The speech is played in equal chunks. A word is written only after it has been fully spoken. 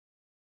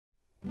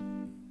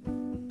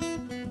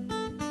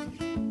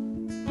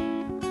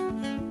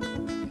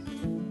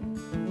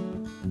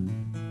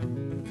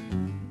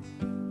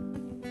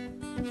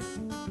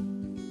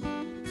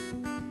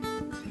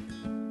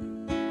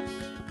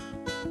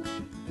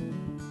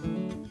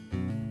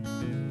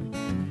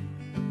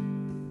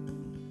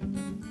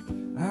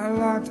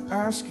like to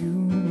ask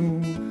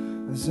you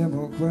a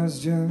simple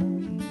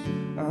question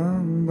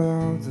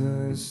about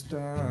the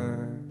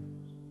stars.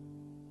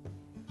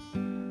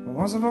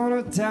 Once upon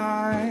a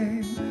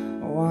time,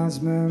 a wise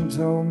man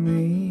told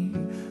me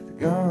that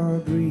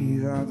God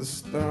breathed out the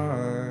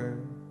stars.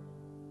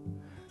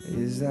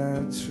 Is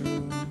that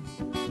true?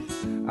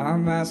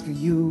 I'm asking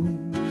you,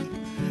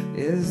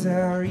 is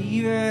there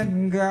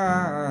even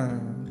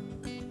God?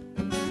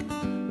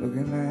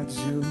 Looking at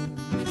you,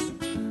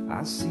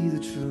 I see the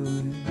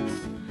truth.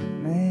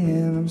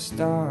 Man, them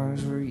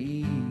stars were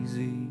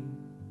easy.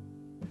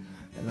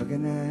 And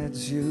looking at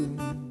you,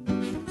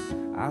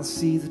 I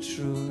see the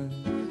truth.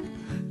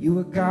 You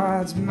were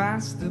God's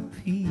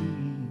masterpiece.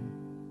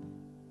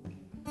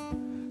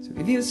 So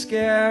if you're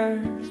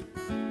scared,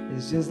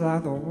 it's just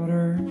like the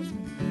water.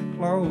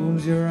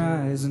 Close your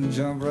eyes and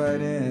jump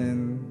right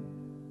in.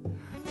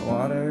 The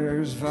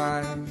water's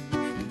fine,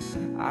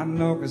 I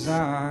know, 'cause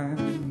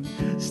I'm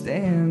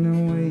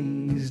standing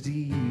ways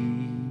deep.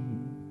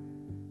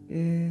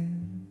 Yeah.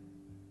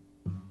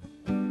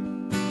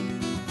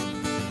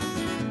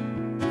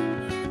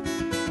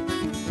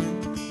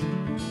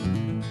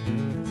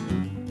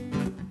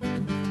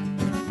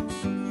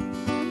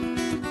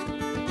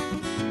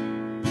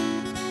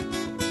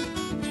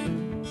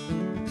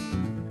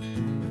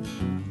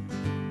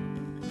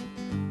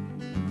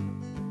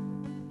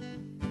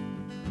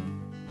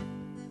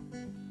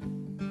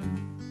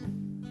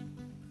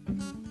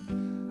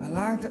 I'd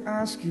like to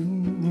ask you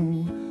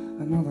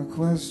another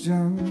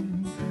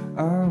question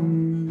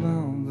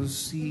about the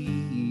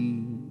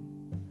sea.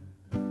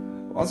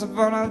 Once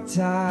upon a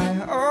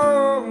time,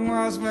 oh,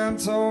 wise man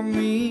told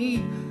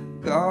me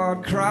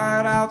God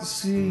cried out to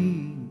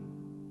sea.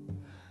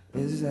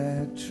 Is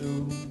that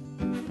true?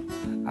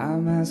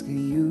 I'm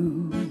asking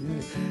you,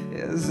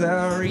 is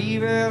there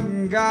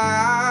even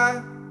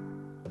God?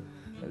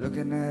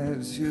 Looking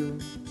at you,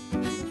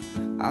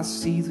 I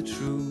see the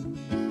truth.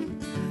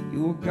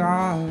 You're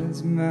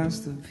God's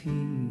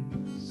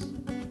masterpiece.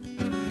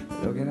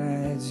 Looking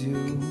at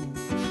you,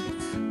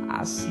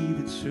 I see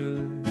the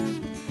truth.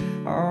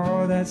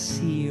 Oh, that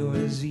sea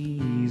was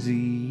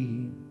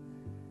easy.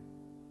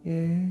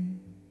 Yeah.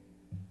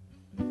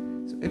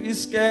 So if you're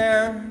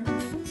scared,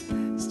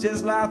 it's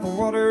just like the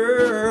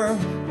water.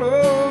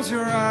 Close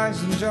your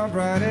eyes and jump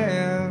right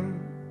in.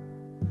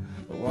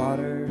 The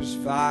water's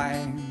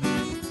fine,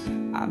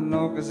 I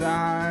know, 'cause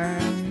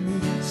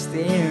I'm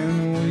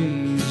staying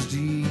ways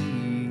deep.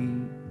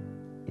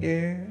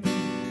 Yeah.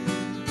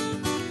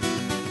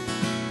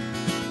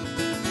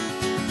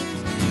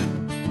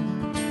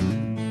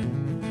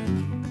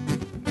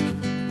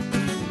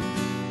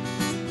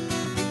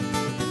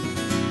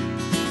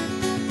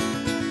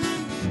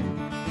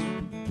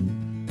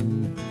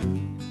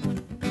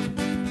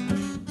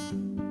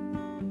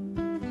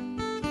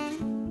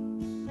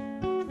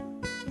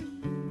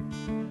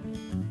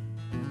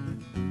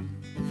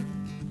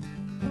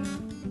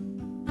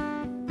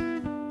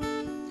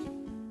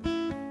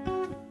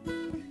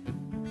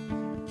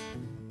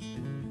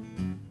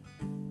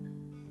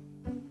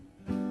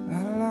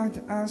 I'd like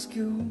to ask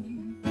you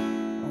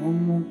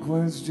one more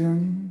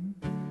question